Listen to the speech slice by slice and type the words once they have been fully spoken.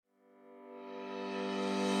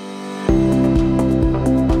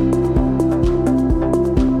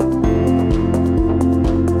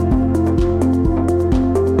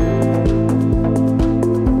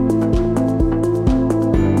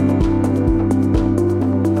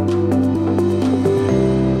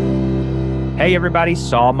Hey everybody,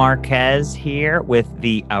 Saul Marquez here with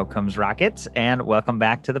the Outcomes Rockets, and welcome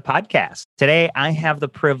back to the podcast. Today, I have the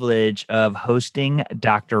privilege of hosting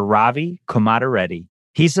Dr. Ravi Komatireddy.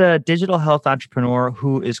 He's a digital health entrepreneur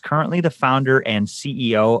who is currently the founder and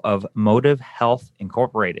CEO of Motiv Health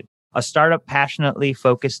Incorporated, a startup passionately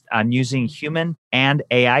focused on using human and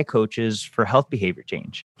AI coaches for health behavior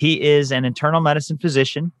change. He is an internal medicine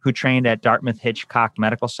physician who trained at Dartmouth-Hitchcock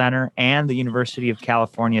Medical Center and the University of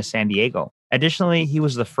California, San Diego. Additionally, he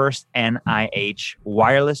was the first NIH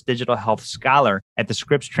wireless digital health scholar at the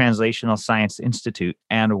Scripps Translational Science Institute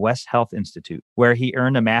and West Health Institute, where he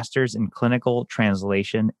earned a master's in clinical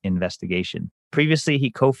translation investigation. Previously,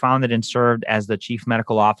 he co-founded and served as the chief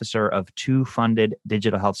medical officer of two funded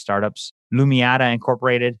digital health startups, Lumiata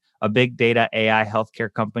Incorporated, a big data AI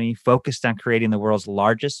healthcare company focused on creating the world's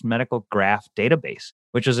largest medical graph database,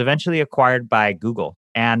 which was eventually acquired by Google,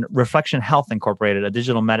 and Reflection Health Incorporated, a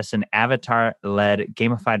digital medicine avatar-led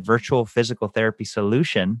gamified virtual physical therapy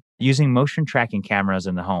solution using motion tracking cameras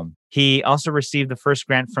in the home. He also received the first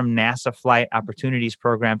grant from NASA Flight Opportunities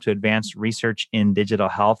Program to advance research in digital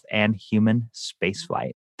health and human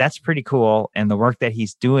spaceflight. That's pretty cool. And the work that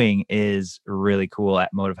he's doing is really cool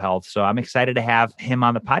at Motiv Health. So I'm excited to have him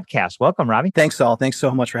on the podcast. Welcome, Ravi. Thanks, Saul. Thanks so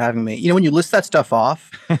much for having me. You know, when you list that stuff off,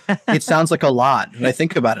 it sounds like a lot. When I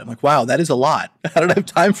think about it, I'm like, wow, that is a lot. I don't have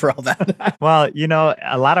time for all that. Well, you know,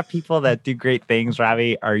 a lot of people that do great things,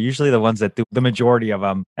 Ravi, are usually the ones that do the majority of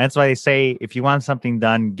them. That's why they say, if you want something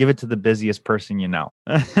done, give it to the busiest person you know.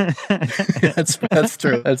 That's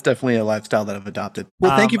true. That's definitely a lifestyle that I've adopted.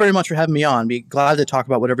 Well, thank you very much for having me on. Be glad to talk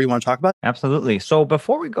about whatever you want to talk about. Absolutely. So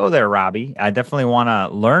before we go there, Ravi, I definitely want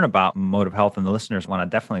to learn about Motiv Health, and the listeners want to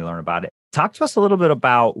definitely learn about it. Talk to us a little bit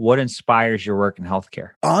about what inspires your work in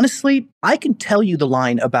healthcare. Honestly, I can tell you the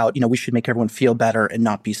line about, we should make everyone feel better and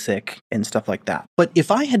not be sick and stuff like that. But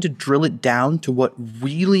if I had to drill it down to what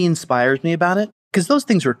really inspires me about it, because those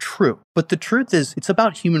things are true. But the truth is, it's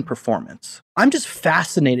about human performance. I'm just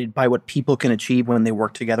fascinated by what people can achieve when they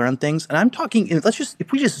work together on things. And I'm talking,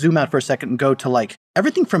 if we just zoom out for a second and go to like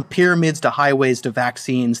everything from pyramids to highways to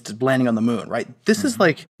vaccines to landing on the moon, right? This is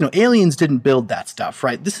like, aliens didn't build that stuff,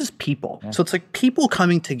 right? This is people. Yeah. So it's like people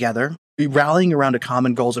coming together, rallying around a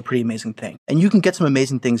common goal is a pretty amazing thing. And you can get some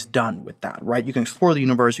amazing things done with that, right? You can explore the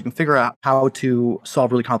universe. You can figure out how to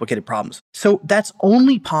solve really complicated problems. So that's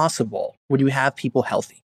only possible when you have people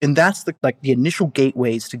healthy. And that's the initial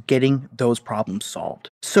gateways to getting those problems solved.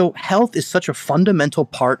 So health is such a fundamental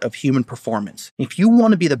part of human performance. If you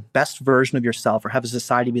want to be the best version of yourself or have a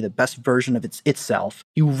society be the best version of itself,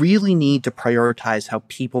 you really need to prioritize how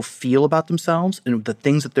people feel about themselves and the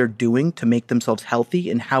things that they're doing to make themselves healthy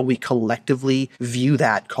and how we collectively view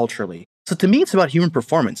that culturally. So to me, it's about human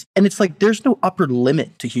performance. And it's like there's no upper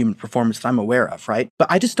limit to human performance that I'm aware of, right? But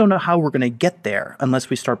I just don't know how we're going to get there unless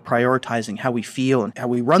we start prioritizing how we feel and how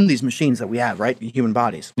we run these machines that we have, right? Human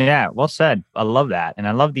bodies. Yeah, well said. I love that. And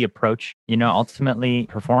I love the approach. Ultimately,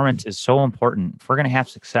 performance is so important if we're going to have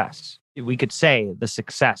success. We could say the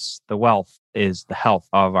success, the wealth is the health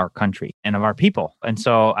of our country and of our people. And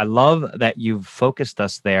so I love that you've focused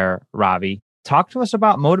us there, Ravi. Talk to us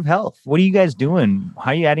about Motiv Health. What are you guys doing?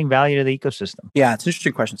 How are you adding value to the ecosystem? Yeah, it's an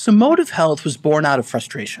interesting question. So Motiv Health was born out of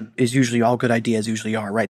frustration, is usually all good ideas usually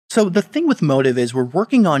are, right? So the thing with Motiv is we're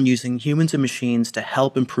working on using humans and machines to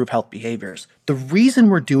help improve health behaviors. The reason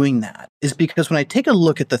we're doing that is because when I take a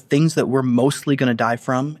look at the things that we're mostly going to die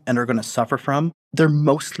from and are going to suffer from, they're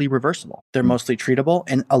mostly reversible. They're mostly treatable,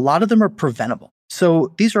 and a lot of them are preventable.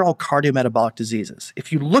 So these are all cardiometabolic diseases.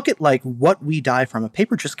 If you look at what we die from, a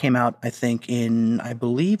paper just came out, I think I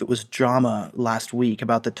believe it was JAMA last week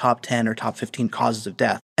about the top 10 or top 15 causes of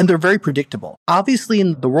death. And they're very predictable. Obviously,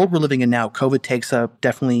 in the world we're living in now, COVID takes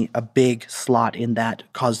definitely a big slot in that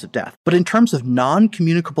causes of death. But in terms of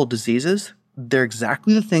non-communicable diseases, they're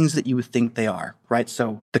exactly the things that you would think they are, right?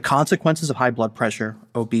 So the consequences of high blood pressure,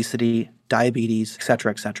 obesity, diabetes, et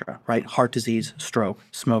cetera, right? Heart disease, stroke,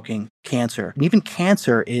 smoking, cancer. And even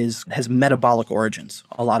cancer has metabolic origins,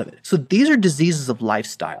 a lot of it. So these are diseases of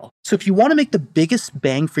lifestyle. So if you want to make the biggest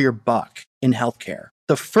bang for your buck in healthcare,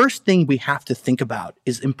 the first thing we have to think about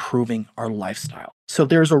is improving our lifestyle. So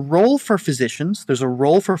there's a role for physicians, there's a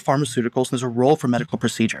role for pharmaceuticals, and there's a role for medical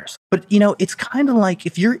procedures. But, it's kind of like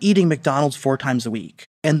if you're eating McDonald's 4 times a week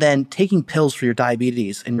and then taking pills for your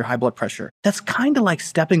diabetes and your high blood pressure, that's kind of like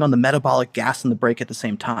stepping on the metabolic gas and the brake at the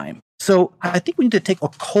same time. So I think we need to take a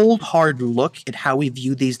cold, hard look at how we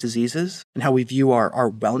view these diseases and how we view our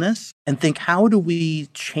wellness and think, how do we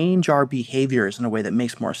change our behaviors in a way that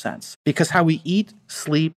makes more sense? Because how we eat,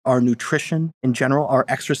 sleep, our nutrition in general, our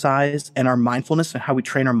exercise, and our mindfulness and how we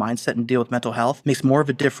train our mindset and deal with mental health makes more of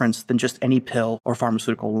a difference than just any pill or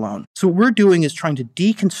pharmaceutical alone. So what we're doing is trying to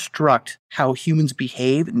deconstruct how humans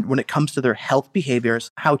behave when it comes to their health behaviors,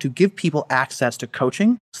 how to give people access to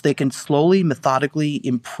coaching so they can slowly, methodically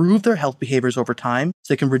improve their health behaviors over time,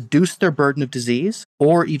 so they can reduce their burden of disease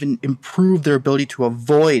or even improve their ability to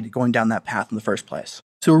avoid going down that path in the first place.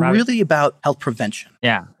 So we're really about health prevention.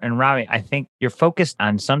 Yeah. And Ravi, I think you're focused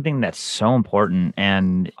on something that's so important.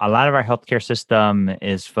 And a lot of our healthcare system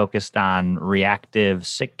is focused on reactive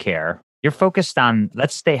sick care. You're focused on,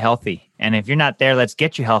 let's stay healthy. And if you're not there, let's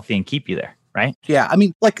get you healthy and keep you there. Right? Yeah. I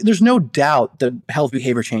mean, like, there's no doubt that health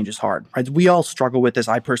behavior change is hard, right? We all struggle with this.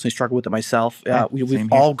 I personally struggle with it myself.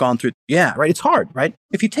 We've all gone through. Yeah, right. It's hard, right?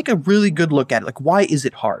 If you take a really good look at it, like, why is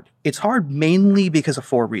it hard? It's hard mainly because of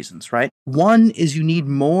 4 reasons, right? One is you need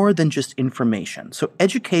more than just information. So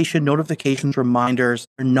education, notifications, reminders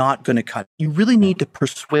are not going to cut it. You really need to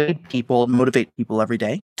persuade people, motivate people every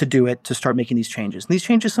day to do it, to start making these changes. And these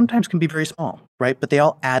changes sometimes can be very small, right? But they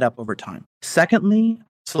all add up over time. Secondly,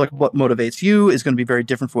 so like what motivates you is going to be very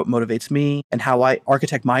different from what motivates me, and how I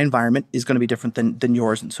architect my environment is going to be different than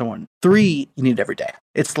yours, and so on. 3, you need it every day.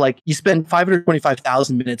 It's like you spend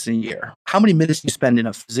 525,000 minutes in a year. How many minutes do you spend in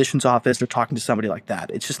a physician's office or talking to somebody like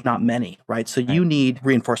that? It's just not many, right? So you need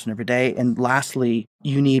reinforcement every day. And lastly,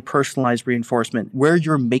 you need personalized reinforcement where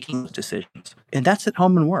you're making those decisions. And that's at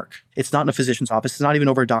home and work. It's not in a physician's office. It's not even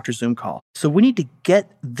over a doctor's Zoom call. So we need to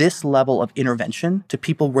get this level of intervention to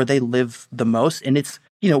people where they live the most. And it's,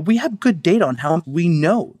 we have good data on how we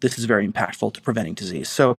know this is very impactful to preventing disease.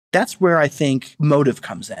 So that's where I think Motiv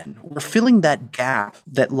comes in. We're filling that gap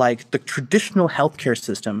that, like, the traditional healthcare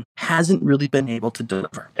system hasn't really been able to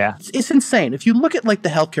deliver. Yeah. It's insane. If you look at, like, the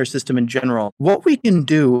healthcare system in general, what we can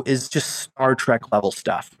do is just Star Trek level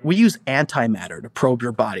stuff. We use antimatter to probe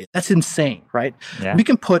your body. That's insane, right? Yeah. We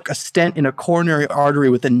can put a stent in a coronary artery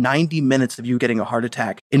within 90 minutes of you getting a heart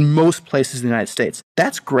attack in most places in the United States.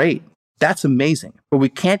 That's great. That's amazing. But we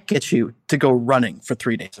can't get you to go running for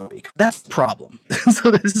 3 days a week. That's the problem.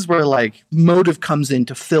 So this is where, like, Motiv comes in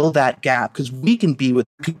to fill that gap, because we can be with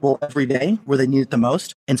people every day where they need it the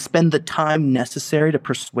most and spend the time necessary to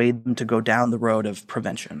persuade them to go down the road of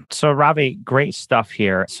prevention. So Ravi, great stuff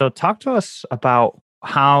here. So talk to us about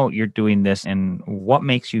how you're doing this and what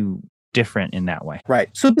makes you different in that way. Right.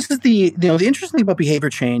 So this is the interesting thing about behavior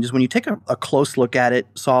change is when you take a close look at it,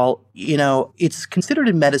 Saul, it's considered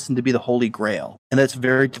in medicine to be the holy grail, and that's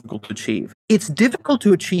very difficult to achieve. It's difficult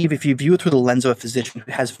to achieve if you view it through the lens of a physician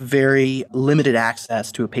who has very limited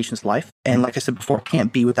access to a patient's life. And like I said before,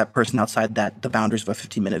 can't be with that person outside the boundaries of a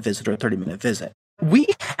 15-minute visit or a 30-minute visit. We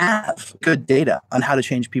have good data on how to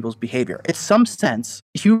change people's behavior. In some sense,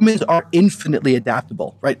 humans are infinitely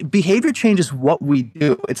adaptable, right? Behavior change is what we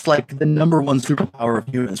do. It's like the number one superpower of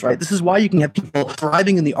humans, right? This is why you can have people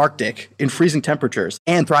thriving in the Arctic in freezing temperatures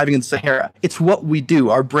and thriving in the Sahara. It's what we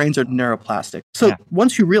do. Our brains are neuroplastic. So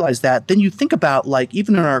once you realize that, then you think about, like,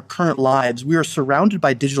 even in our current lives, we are surrounded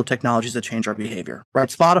by digital technologies that change our behavior, right?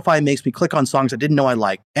 Spotify makes me click on songs I didn't know I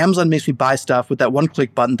liked. Amazon makes me buy stuff with that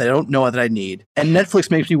one-click button that I don't know that I need. And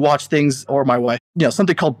Netflix makes me watch things, or my wife,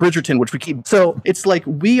 something called Bridgerton, which we keep. So it's like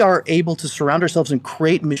we are able to surround ourselves and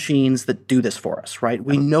create machines that do this for us, right?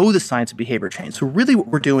 We know the science of behavior change. So really what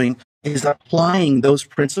we're doing is applying those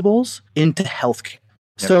principles into healthcare.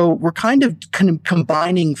 So we're kind of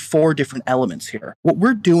combining 4 different elements here. What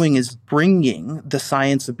we're doing is bringing the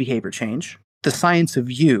science of behavior change, the science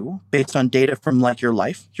of you based on data from, like, your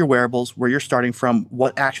life, your wearables, where you're starting from,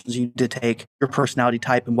 what actions you need to take, your personality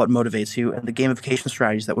type and what motivates you, and the gamification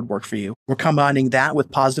strategies that would work for you. We're combining that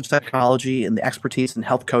with positive psychology and the expertise in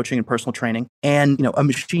health coaching and personal training, and a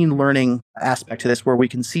machine learning aspect to this where we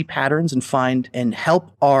can see patterns and find and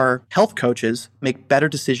help our health coaches make better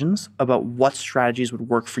decisions about what strategies would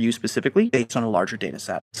work for you specifically based on a larger data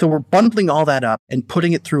set. So we're bundling all that up and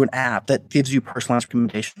putting it through an app that gives you personalized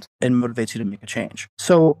recommendations and motivates you to make a change.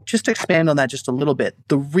 So just to expand on that just a little bit,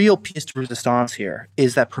 the real piece de resistance here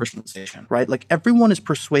is that personalization, right? Like, everyone is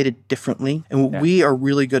persuaded differently. And what we are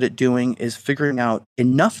really good at doing is figuring out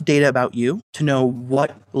enough data about you to know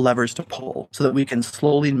what levers to pull so that we can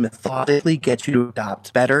slowly and methodically get you to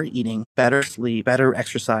adopt better eating, better sleep, better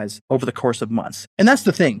exercise over the course of months. And that's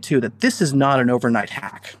the thing, too, that this is not an overnight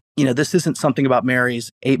hack. This isn't something about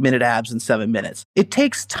Mary's 8-minute abs in 7 minutes. It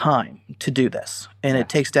takes time to do this, and it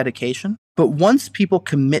takes dedication. But once people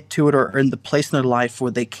commit to it or are in the place in their life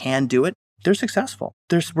where they can do it, they're successful.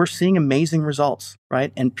 We're seeing amazing results,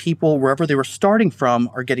 right? And people, wherever they were starting from,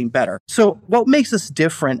 are getting better. So what makes us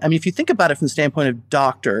different? I mean, if you think about it from the standpoint of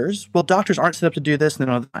doctors, well, doctors aren't set up to do this and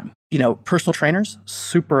they don't have the time. Personal trainers,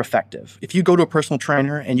 super effective. If you go to a personal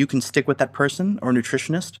trainer and you can stick with that person or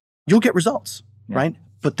nutritionist, you'll get results, right?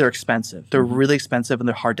 But they're expensive. They're really expensive and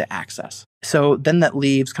they're hard to access. So then that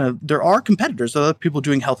leaves there are competitors, there are other people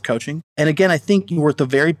doing health coaching. And again, I think we're at the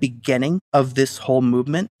very beginning of this whole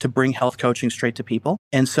movement to bring health coaching straight to people.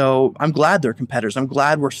 And so I'm glad there are competitors. I'm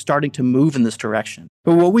glad we're starting to move in this direction.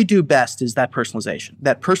 But what we do best is that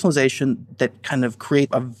personalization that kind of create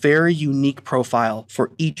a very unique profile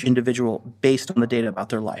for each individual based on the data about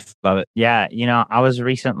their life. Love it. Yeah. I was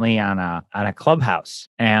recently on a Clubhouse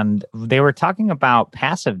and they were talking about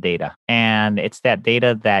passive data, and it's that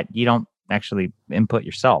data that you don't actually input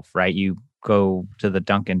yourself, right? You go to the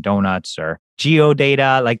Dunkin' Donuts or geo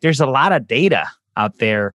data. Like there's a lot of data out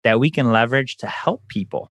there that we can leverage to help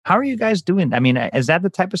people. How are you guys doing? I mean, is that the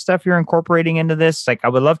type of stuff you're incorporating into this? Like, I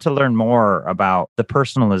would love to learn more about the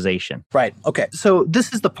personalization. Right. Okay. So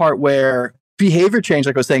this is the part where behavior change,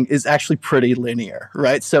 like I was saying, is actually pretty linear,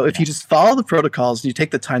 right? So if you just follow the protocols and you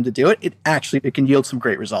take the time to do it, it can yield some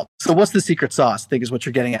great results. So what's the secret sauce, I think is what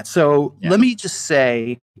you're getting at. So let me just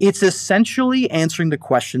say, it's essentially answering the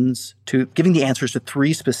questions giving the answers to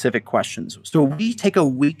 3 specific questions. So we take a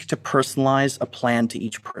week to personalize a plan to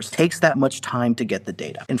each person. It takes that much time to get the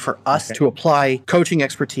data. And for us to apply coaching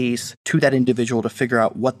expertise to that individual to figure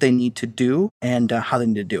out what they need to do and how they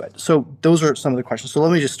need to do it. So those are some of the questions. So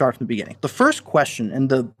let me just start from the beginning. The first question, and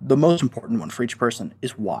the most important one for each person,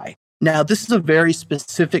 is why. Now, this is a very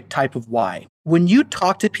specific type of why. When you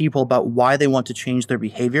talk to people about why they want to change their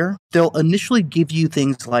behavior, they'll initially give you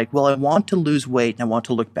things like, well, I want to lose weight and I want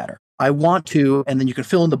to look better. I want to, and then you can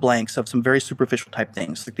fill in the blanks of some very superficial type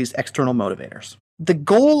things, like these external motivators. The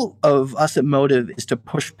goal of us at Motiv is to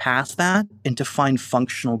push past that and to find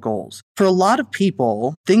functional goals. For a lot of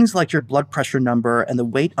people, things like your blood pressure number and the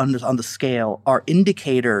weight on the scale are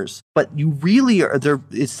indicators, but they're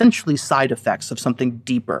essentially side effects of something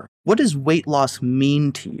deeper. What does weight loss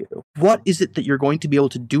mean to you? What is it that you're going to be able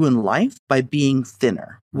to do in life by being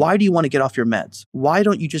thinner? Why do you want to get off your meds? Why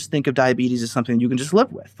don't you just think of diabetes as something you can just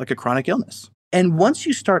live with, like a chronic illness? And once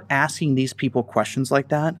you start asking these people questions like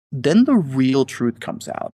that, then the real truth comes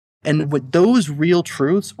out. And with those real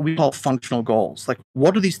truths, we call functional goals. Like,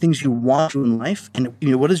 what are these things you want to do in life? And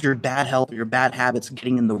what is your bad health or your bad habits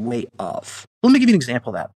getting in the way of? Let me give you an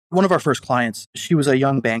example of that. One of our first clients, she was a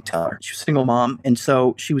young bank teller. She was a single mom, and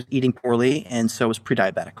so she was eating poorly, and so was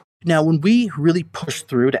pre-diabetic. Now, when we really pushed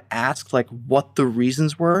through to ask what the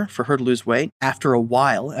reasons were for her to lose weight, after a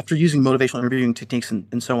while, after using motivational interviewing techniques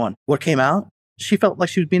and so on, what came out? She felt like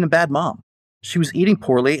she was being a bad mom. She was eating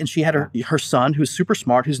poorly, and she had her son, who's super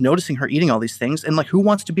smart, who's noticing her eating all these things, and who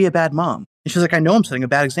wants to be a bad mom? And she's like, I know I'm setting a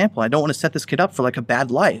bad example. I don't want to set this kid up for a bad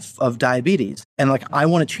life of diabetes. And I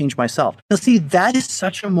want to change myself. Now, see, that is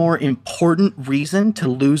such a more important reason to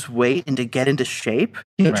lose weight and to get into shape.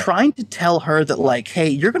 Trying to tell her that hey,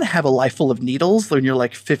 you're going to have a life full of needles when you're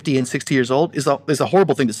 50 and 60 years old is a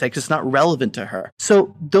horrible thing to say because it's not relevant to her.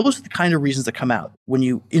 So those are the kind of reasons that come out when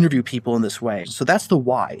you interview people in this way. So that's the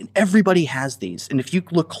why. And everybody has these. And if you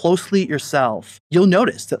look closely at yourself, you'll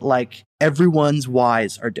notice that everyone's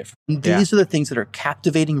whys are different. And these are the things that are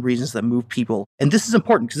captivating reasons that move people. And this is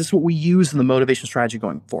important because this is what we use in the motivation strategy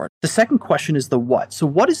going forward. The second question is the what. So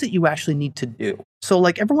what is it you actually need to do? So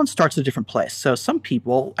everyone starts at a different place. So some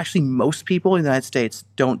people, actually most people in the United States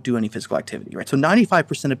don't do any physical activity, right? So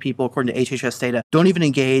 95% of people, according to HHS data, don't even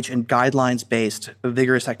engage in guidelines-based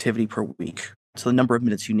vigorous activity per week. So the number of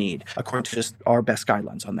minutes you need, according to just our best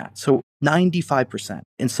guidelines on that. So 95%.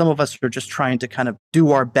 And some of us are just trying to kind of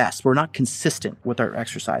do our best. We're not consistent with our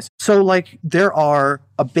exercise. So there are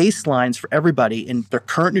baselines for everybody in their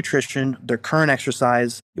current nutrition, their current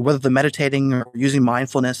exercise, whether they're meditating or using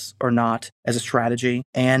mindfulness or not as a strategy,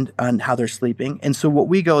 and on how they're sleeping. And so what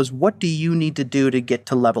we go is, what do you need to do to get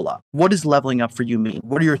to level up? What does leveling up for you mean?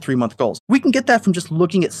 What are your 3-month goals? We can get that from just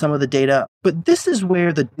looking at some of the data, but this is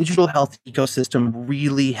where the digital health ecosystem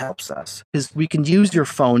really helps us, is we can use your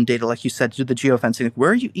phone data, like you said, to do the geofencing.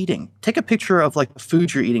 Where are you eating? Take a picture of the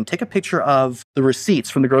food you're eating. Take a picture of the receipts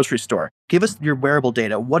from the grocery store. Give us your wearable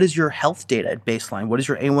data. What is your health data at baseline? What is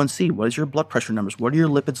your A1C? What is your blood pressure numbers? What do your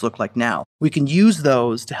lipids look like now? We can use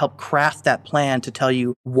those to help craft that plan to tell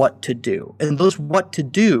you what to do. And those what to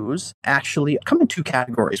do's actually come in 2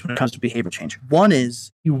 categories when it comes to behavior change. One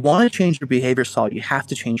is, you want to change your behavior, you have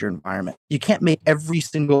to change your environment. You can't make every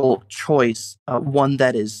single choice one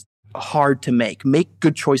that is hard to make. Make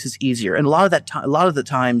good choices easier. And a lot of the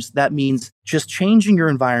times that means just changing your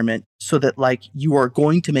environment so that like you are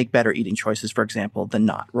going to make better eating choices, for example, than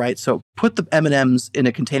not, right? So put the M&Ms in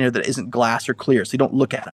a container that isn't glass or clear so you don't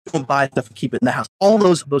look at it. Don't buy stuff and keep it in the house. All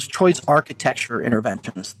those choice architecture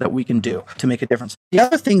interventions that we can do to make a difference. The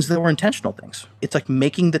other things that were intentional things. It's like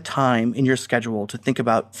making the time in your schedule to think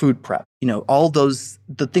about food prep. All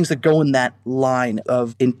the things that go in that line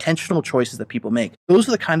of intentional choices that people make. Those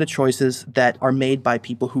are the kind of choices that are made by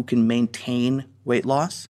people who can maintain weight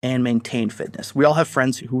loss and maintain fitness. We all have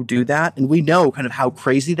friends who do that, and we know kind of how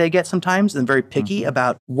crazy they get sometimes and very picky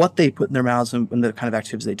about what they put in their mouths and the kind of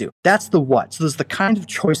activities they do. That's the what. So there's the kind of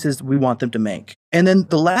choices we want them to make. And then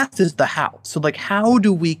the last is the how. So like, how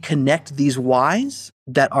do we connect these whys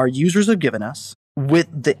that our users have given us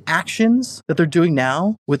with the actions that they're doing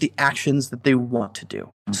now, with the actions that they want to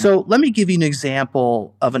do? So let me give you an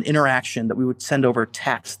example of an interaction that we would send over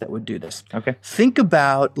text that would do this. Okay. Think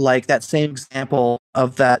about like that same example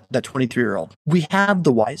of that 23-year-old. We have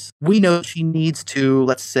the whys. We know she needs to,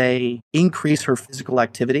 let's say, increase her physical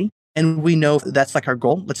activity. And we know that's like our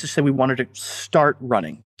goal. Let's just say we wanted to start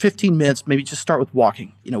running 15 minutes, maybe just start with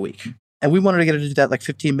walking in a week. And we wanted to get her to do that like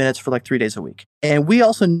 15 minutes for like 3 days a week. And we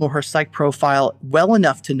also know her psych profile well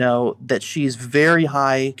enough to know that she's very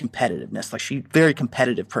high competitiveness. Like she's a very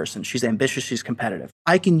competitive person. She's ambitious. She's competitive.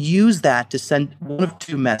 I can use that to send one of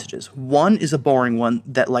two messages. One is a boring one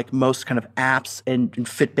that like most kind of apps and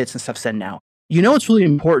Fitbits and stuff send now. It's really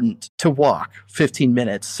important to walk 15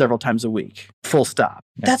 minutes several times a week, full stop.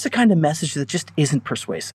 Yeah. That's the kind of message that just isn't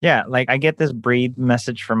persuasive. Yeah, like I get this breathe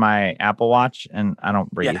message from my Apple Watch and I don't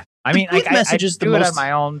breathe. Yeah. I mean, like I do it on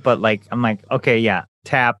my own, but like, I'm like, okay, yeah,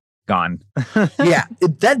 tap, gone. Yeah,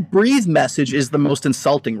 that breathe message is the most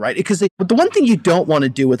insulting, right? Because the one thing you don't want to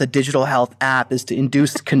do with a digital health app is to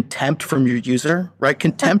induce contempt from your user, right?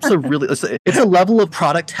 Contempt's it's a level of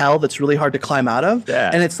product hell that's really hard to climb out of.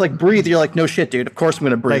 Yeah. And it's like breathe. You're like, no shit, dude. Of course I'm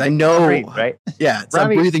going to breathe. Like, I know. Breathe, right? Yeah,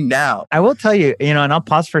 Ravi, I'm breathing now. I will tell you, and I'll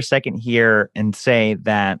pause for a second here and say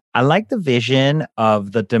that I like the vision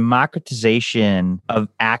of the democratization of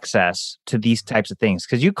access to these types of things.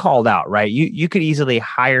 Because you called out, right? You could easily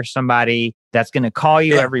hire somebody that's going to call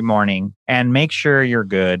you every morning and make sure you're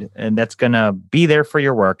good. And that's going to be there for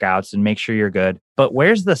your workouts and make sure you're good. But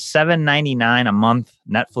where's the $7.99 a month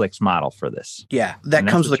Netflix model for this? Yeah, that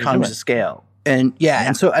comes with economies of scale. And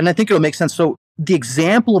and I think it'll make sense. So the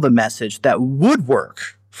example of a message that would work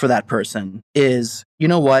for that person is, you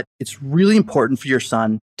know what? It's really important for your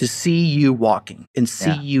son to see you walking and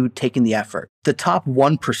see you taking the effort. The top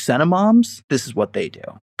 1% of moms, this is what they do.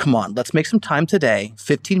 Come on, let's make some time today,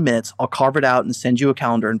 15 minutes. I'll carve it out and send you a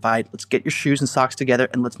calendar invite. Let's get your shoes and socks together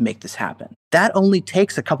and let's make this happen. That only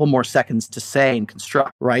takes a couple more seconds to say and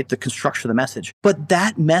construct, right? The construction of the message. But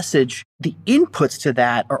that message, the inputs to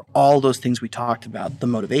that are all those things we talked about. The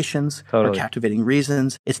motivations, her captivating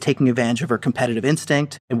reasons. It's taking advantage of her competitive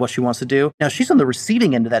instinct and what she wants to do. Now, she's on the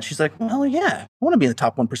receiving end of that. She's like, well, yeah, I want to be in the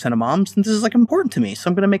top 1% of moms. And this is like important to me. So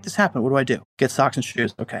I'm going to make this happen. What do? Get socks and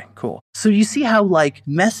shoes. Okay, cool. So you see how like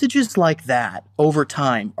messages like that over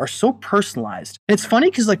time are so personalized. And it's funny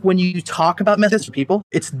because like when you talk about messages to people,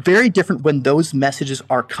 it's very different when those messages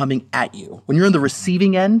are coming at you. When you're on the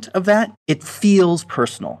receiving end of that, it feels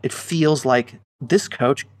personal. It feels like this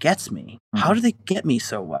coach gets me. How do they get me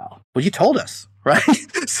so well? Well, you told us. Right.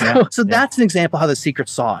 So that's an example how the secret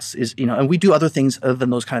sauce is, and we do other things other than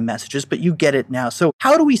those kind of messages, but you get it now. So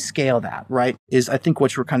how do we scale that, right? Is I think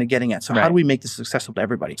what you're kind of getting at. So how do we make this accessible to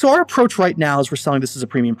everybody? So our approach right now is we're selling this as a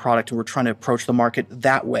premium product and we're trying to approach the market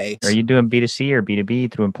that way. Are you doing B2C or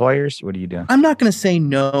B2B through employers? What are you doing? I'm not going to say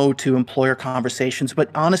no to employer conversations, but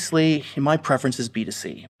honestly, my preference is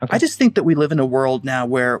B2C. Okay. I just think that we live in a world now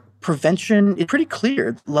where prevention is pretty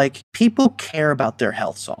clear. Like people care about their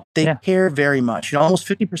health, so they care very much. Almost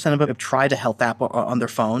 50% of them have tried a health app on their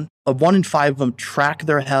phone. 1 in 5 of them track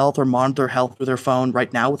their health or monitor their health with their phone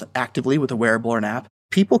right now actively with a wearable or an app.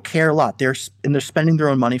 People care a lot. They're spending their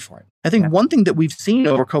own money for it. I think one thing that we've seen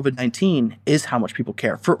over COVID-19 is how much people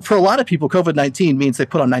care. For a lot of people, COVID-19 means they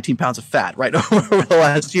put on 19 pounds of fat, right, over the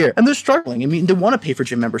last year. And they're struggling. I mean, they want to pay for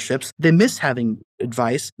gym memberships. They miss having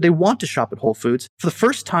advice. They want to shop at Whole Foods. For the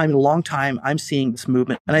first time in a long time, I'm seeing this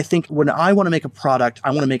movement. And I think when I want to make a product, I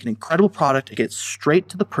want to make an incredible product to get straight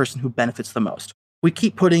to the person who benefits the most. We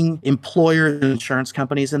keep putting employers and insurance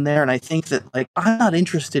companies in there. And I think that I'm not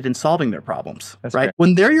interested in solving their problems, right? Fair.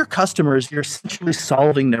 When they're your customers, you're essentially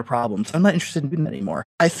solving their problems. I'm not interested in doing that anymore.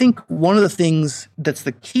 I think one of the things that's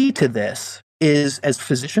the key to this is as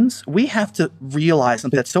physicians, we have to realize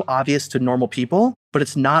something that's so obvious to normal people, but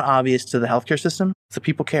it's not obvious to the healthcare system. So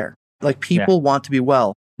people care. People want to be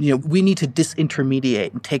well. We need to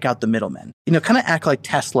disintermediate and take out the middlemen. Kind of act like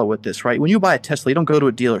Tesla with this, right? When you buy a Tesla, you don't go to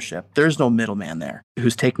a dealership. There's no middleman there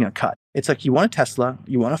who's taking a cut. It's like you want a Tesla,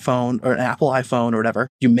 you want a phone or an Apple iPhone or whatever.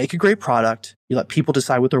 You make a great product. You let people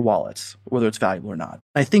decide with their wallets whether it's valuable or not.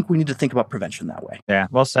 I think we need to think about prevention that way. Yeah,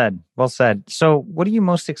 well said. Well said. So what are you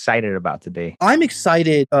most excited about today? I'm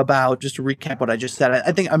excited about, just to recap what I just said,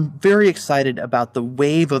 I think I'm very excited about the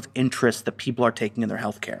wave of interest that people are taking in their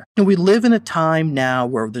healthcare. We live in a time now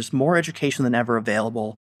where there's more education than ever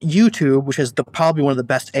available. YouTube, which is probably one of the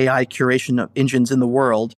best AI curation engines in the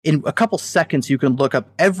world, in a couple seconds, you can look up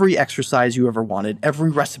every exercise you ever wanted, every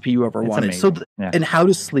recipe you ever wanted, and how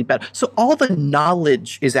to sleep better. So all the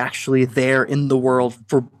knowledge is actually there in the world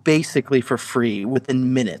for basically for free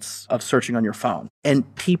within minutes of searching on your phone.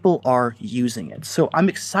 And people are using it. So I'm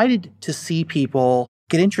excited to see people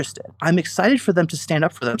get interested. I'm excited for them to stand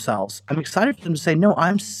up for themselves. I'm excited for them to say, no,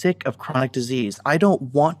 I'm sick of chronic disease. I don't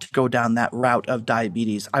want to go down that route of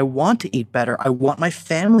diabetes. I want to eat better. I want my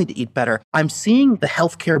family to eat better. I'm seeing the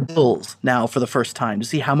healthcare bills now for the first time to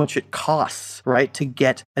see how much it costs, right, to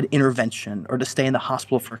get an intervention or to stay in the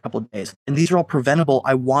hospital for a couple of days. And these are all preventable.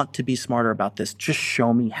 I want to be smarter about this. Just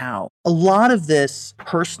show me how. A lot of this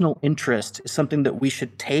personal interest is something that we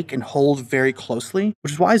should take and hold very closely,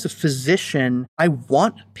 which is why as a physician, I want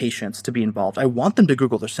patients to be involved. I want them to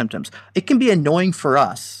Google their symptoms. It can be annoying for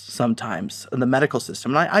us sometimes in the medical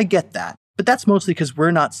system, and I get that. But that's mostly because we're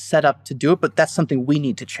not set up to do it, but that's something we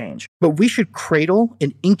need to change. But we should cradle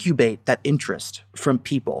and incubate that interest from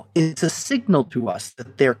people. It's a signal to us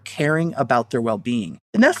that they're caring about their well-being.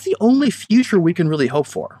 And that's the only future we can really hope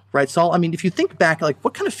for, right, Saul? I mean, if you think back, like,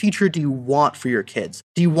 what kind of future do you want for your kids?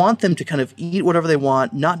 Do you want them to kind of eat whatever they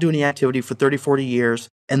want, not do any activity for 30, 40 years,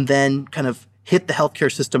 and then kind of hit the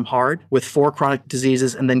healthcare system hard with 4 chronic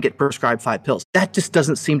diseases and then get prescribed 5 pills? That just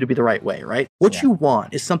doesn't seem to be the right way, right? What you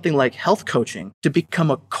want is something like health coaching to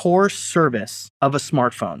become a core service of a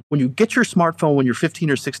smartphone. When you get your smartphone when you're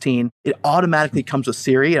 15 or 16, it automatically comes with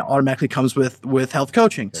Siri. It automatically comes with health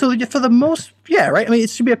coaching. So for the most, right? I mean,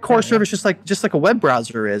 it should be a core service just like a web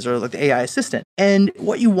browser is, or like the AI assistant. And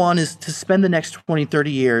what you want is to spend the next 20,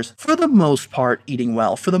 30 years, for the most part, eating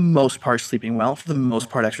well, for the most part, sleeping well, for the most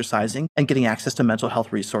part, exercising, and getting access to mental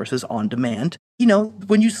health resources on demand.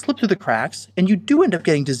 When you slip through the cracks and you do end up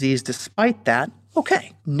getting disease despite that,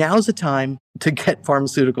 okay, now's the time to get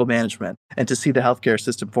pharmaceutical management and to see the healthcare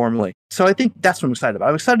system formally. So I think that's what I'm excited about.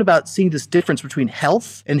 I'm excited about seeing this difference between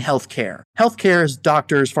health and healthcare. Healthcare is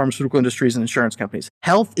doctors, pharmaceutical industries, and insurance companies.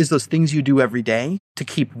 Health is those things you do every day to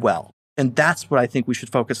keep well. And that's what I think we should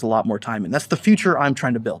focus a lot more time in. That's the future I'm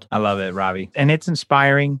trying to build. I love it, Ravi. And it's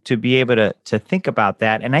inspiring to be able to think about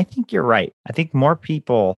that. And I think you're right. I think more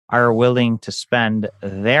people are willing to spend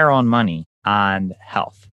their own money on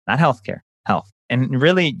health, not healthcare, health. And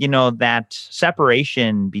really, that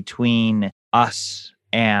separation between us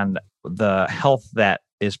and the health that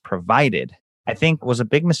is provided, I think was a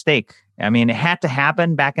big mistake. I mean, it had to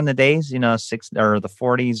happen back in the days, the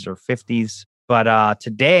 40s or 50s. But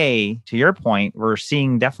today, to your point, we're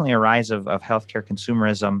seeing definitely a rise of healthcare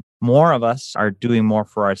consumerism. More of us are doing more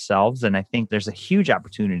for ourselves. And I think there's a huge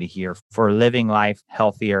opportunity here for living life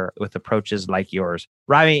healthier with approaches like yours.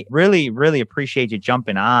 Ravi, really, really appreciate you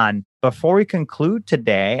jumping on. Before we conclude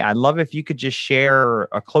today, I'd love if you could just share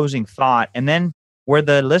a closing thought and then where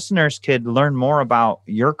the listeners could learn more about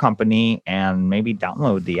your company and maybe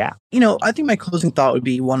download the app. I think my closing thought would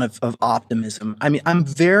be one of optimism. I mean, I'm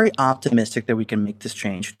very optimistic that we can make this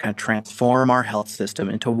change, kind of transform our health system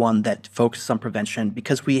into one that focuses on prevention,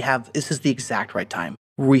 because this is the exact right time.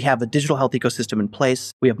 We have a digital health ecosystem in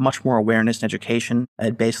place. We have much more awareness and education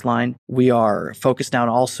at baseline. We are focused now on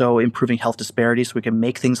also improving health disparities so we can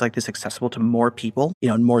make things like this accessible to more people,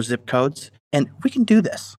 in more zip codes. And we can do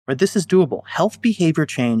this, right? This is doable. Health behavior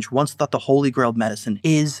change, once thought the holy grail of medicine,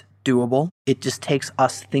 is doable. It just takes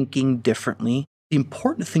us thinking differently. The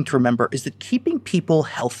important thing to remember is that keeping people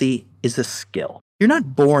healthy is a skill. You're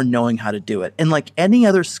not born knowing how to do it. And like any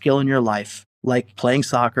other skill in your life, like playing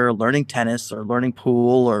soccer, learning tennis, or learning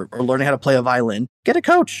pool, or learning how to play a violin, get a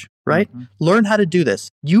coach, right? Mm-hmm. Learn how to do this.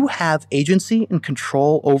 You have agency and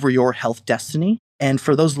control over your health destiny. And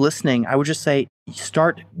for those listening, I would just say,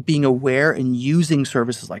 start being aware and using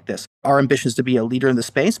services like this. Our ambition is to be a leader in the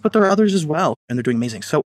space, but there are others as well, and they're doing amazing.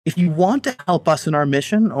 So if you want to help us in our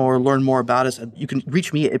mission or learn more about us, you can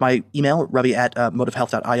reach me at my email,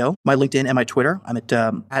 ravi@motivhealth.io, my LinkedIn and my Twitter. I'm at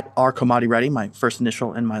Komatireddy, my first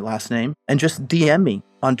initial and my last name. And just DM me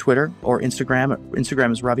on Twitter or Instagram.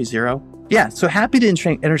 Instagram is Ravi0. Yeah, so happy to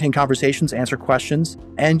entertain conversations, answer questions.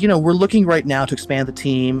 And, we're looking right now to expand the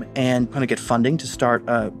team and kind of get funding to start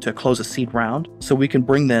to close a seed round so we can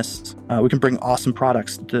bring awesome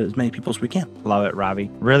products to as many people as we can. Love it, Ravi.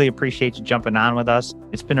 Really appreciate you jumping on with us.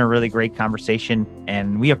 It's been a really great conversation,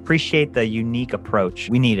 and we appreciate the unique approach.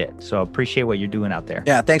 We need it. So appreciate what you're doing out there.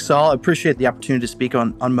 Yeah, thanks all. I appreciate the opportunity to speak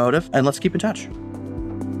on Motiv, and let's keep in touch.